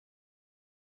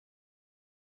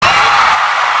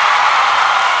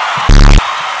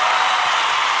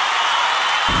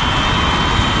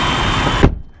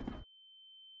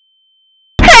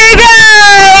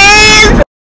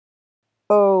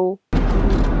Uh-oh.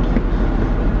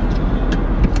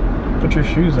 Put your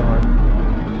shoes on.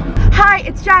 Hi,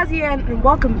 it's Jazzy and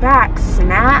welcome back,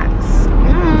 Snacks.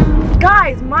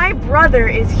 Guys, my brother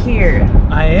is here.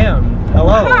 I am.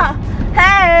 Hello.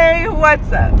 Hey,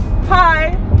 what's up? Hi.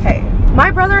 Hey. My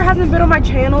brother hasn't been on my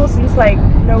channel since like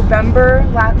November,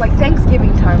 like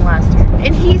Thanksgiving time last year.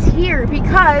 And he's here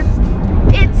because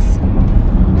it's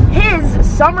his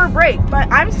summer break, but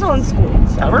I'm still in school.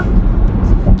 Summer?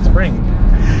 Spring.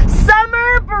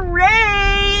 Summer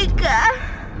break!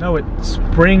 No, it's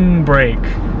spring break.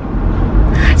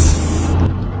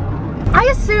 I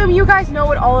assume you guys know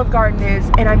what Olive Garden is,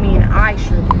 and I mean, I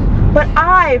sure do. But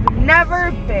I've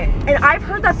never been, and I've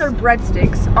heard that their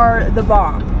breadsticks are the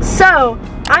bomb. So,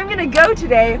 I'm gonna go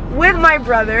today with my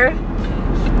brother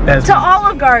to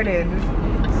Olive Garden.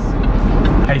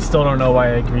 I still don't know why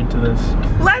I agreed to this.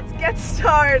 Let's get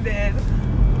started.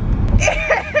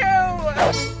 Ew!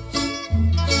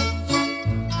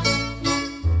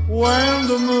 When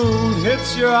the moon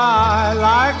hits your eye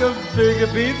like a big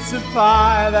pizza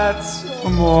pie, that's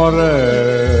amore.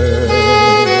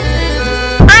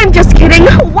 I'm just kidding,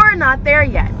 we're not there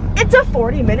yet. It's a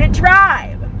 40-minute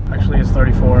drive. Actually, it's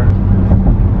 34.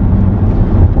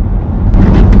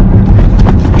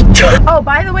 Oh,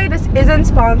 by the way, this isn't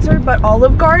sponsored, but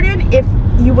Olive Garden, if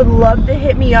you would love to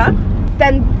hit me up,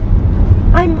 then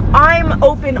I'm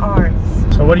open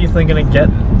arms. So what are you thinking of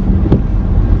getting?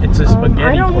 It's a spaghetti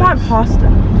I don't want pasta.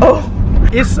 Oh.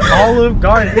 It's Olive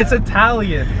Garden. It's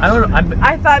Italian. I don't know.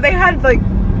 I thought they had like...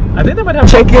 I think they might have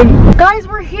chicken. Guys,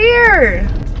 we're here.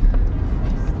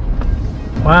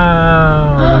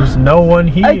 Wow. There's no one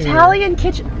here. Italian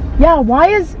kitchen. Yeah, why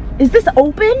is this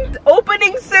open? It's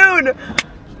opening soon.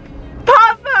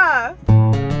 Papa.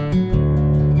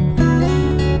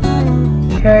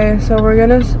 Okay, so we're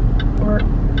gonna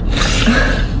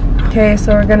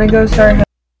go start.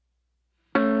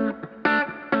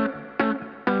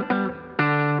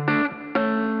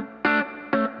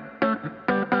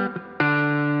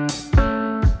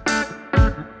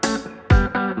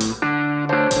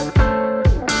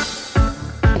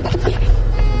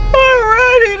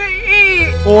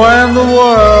 When the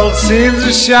world seems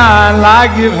to shine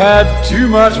like you've had too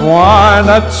much wine,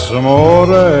 that's amore.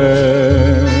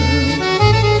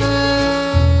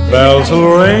 Bells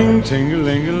will ring,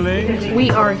 ting-a-ling-a-ling.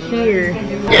 We are here.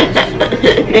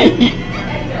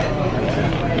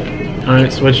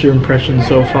 Alright, so what's your impression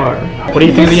so far? What do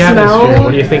you think of the atmosphere?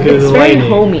 What do you think of the lighting? It's very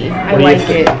homey. I like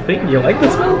it. You like the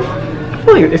smell? I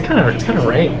feel like it's kind of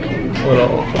rank.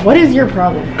 Little. What is your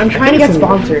problem? I'm trying to get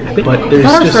sponsored. But there's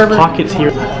just pockets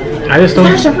here. I just don't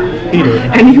eat it.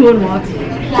 Anyone wants.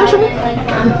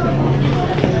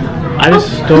 I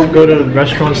just don't go to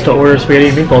restaurants to order spaghetti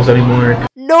and meatballs anymore.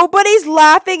 Nobody's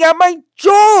laughing at my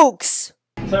jokes.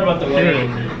 Sorry about the wait.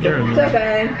 It's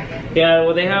okay. Yeah,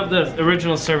 well they have the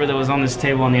original server that was on this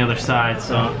table on the other side,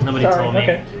 so nobody told me.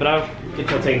 Okay. But I'll get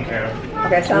that taken care of.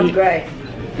 Okay, sounds great.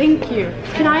 Thank you.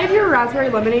 Can I have your raspberry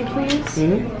lemonade, please?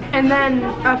 Mm-hmm. And then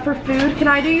for food, can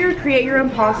I do create your own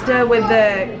pasta with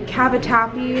the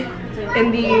cavatappi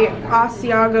and the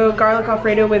Asiago garlic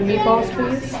alfredo with meatballs,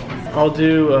 please? I'll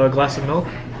do a glass of milk,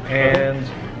 and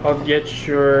I'll get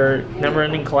your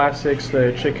never-ending classics,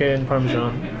 the chicken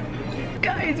parmesan.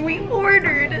 Guys, we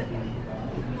ordered.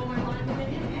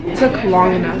 It took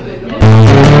long enough.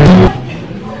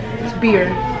 It's beer.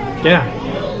 Yeah.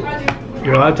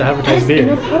 You're allowed to advertise beer.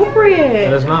 That's inappropriate.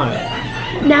 That is not.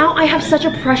 Now I have such a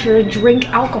pressure to drink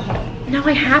alcohol. Now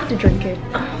I have to drink it.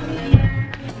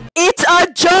 It's a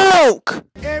joke!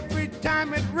 Every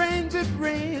time it rains,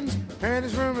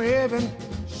 pennies from heaven.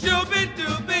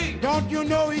 Shooby-dooby. Don't you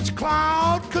know each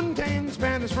cloud contains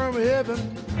pennies from heaven?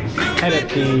 Head at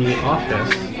the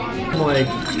office. I'm like,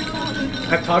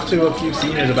 I've talked to a few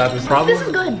seniors about this problem. This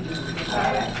is good.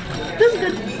 This is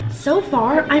good. So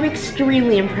far, I'm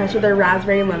extremely impressed with their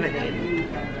raspberry lemonade.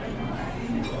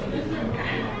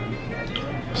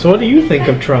 So what do you think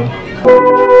of Trump?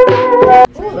 Oh,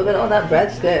 look at all that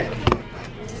breadstick.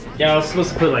 Yeah, I was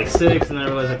supposed to put like 6 and then I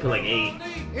realized I put like 8.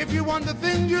 If you want the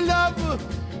thing you love,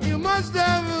 you must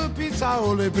have a pizza,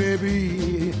 holy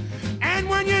baby. And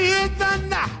when you hear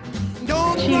thunder,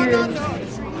 don't Cheers.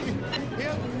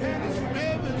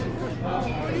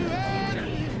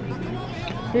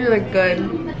 These are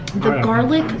good. The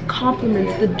garlic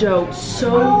complements the dough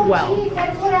so well.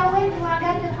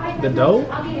 The dough?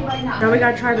 Now we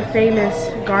gotta try the famous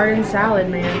garden salad,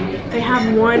 man. They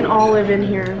have one olive in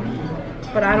here,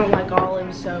 but I don't like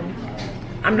olives, so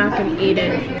I'm not gonna eat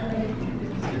it.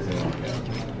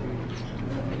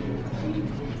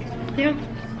 Yeah.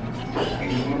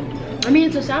 I mean,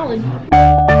 it's a salad.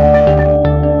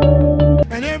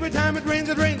 it rains,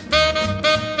 it rains.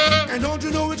 And don't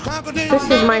you know it's crocodile? This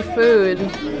is my food.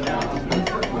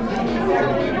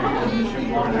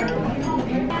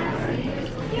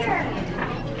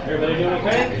 Everybody doing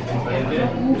okay?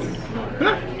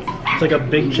 It's like a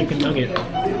big chicken nugget.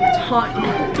 It's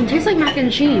hot. It tastes like mac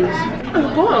and cheese.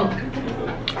 It's good.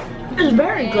 It's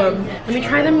very good. Let me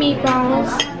try the meatballs.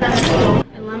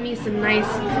 I love me some nice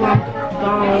plump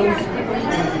balls.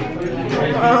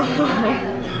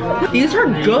 Oh. These are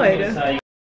good.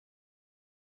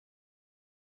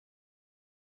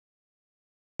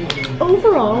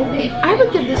 Overall, I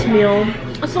would give this meal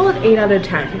a solid 8 out of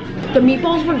 10. The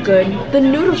meatballs were good, the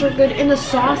noodles are good, and the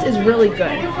sauce is really good.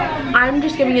 I'm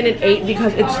just giving it an 8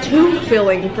 because it's too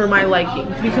filling for my liking,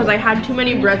 because I had too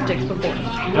many breadsticks before.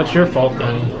 That's your fault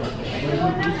then.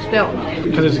 Still.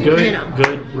 Because it's good, You know.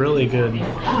 good, really good.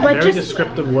 But Very just,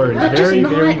 descriptive words. But Very,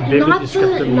 just very not, vivid not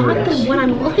descriptive the, words. Not the what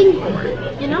I'm looking for,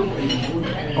 you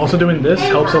know? Also doing this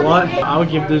helps a lot. I would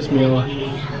give this meal a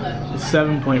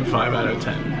 7.5 out of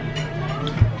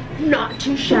 10. Not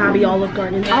too shabby, Olive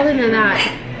Garden. Other than that,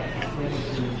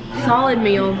 solid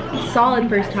meal, solid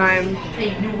first time.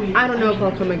 I don't know if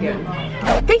I'll come again.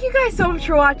 Thank you guys so much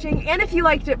for watching, and if you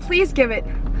liked it, please give it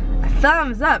a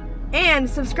thumbs up and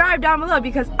subscribe down below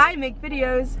because I make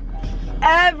videos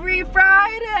every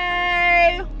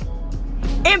Friday.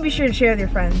 And be sure to share with your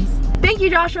friends. Thank you,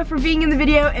 Joshua, for being in the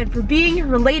video and for being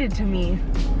related to me.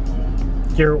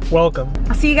 You're welcome.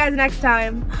 I'll see you guys next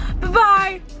time.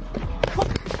 Bye-bye.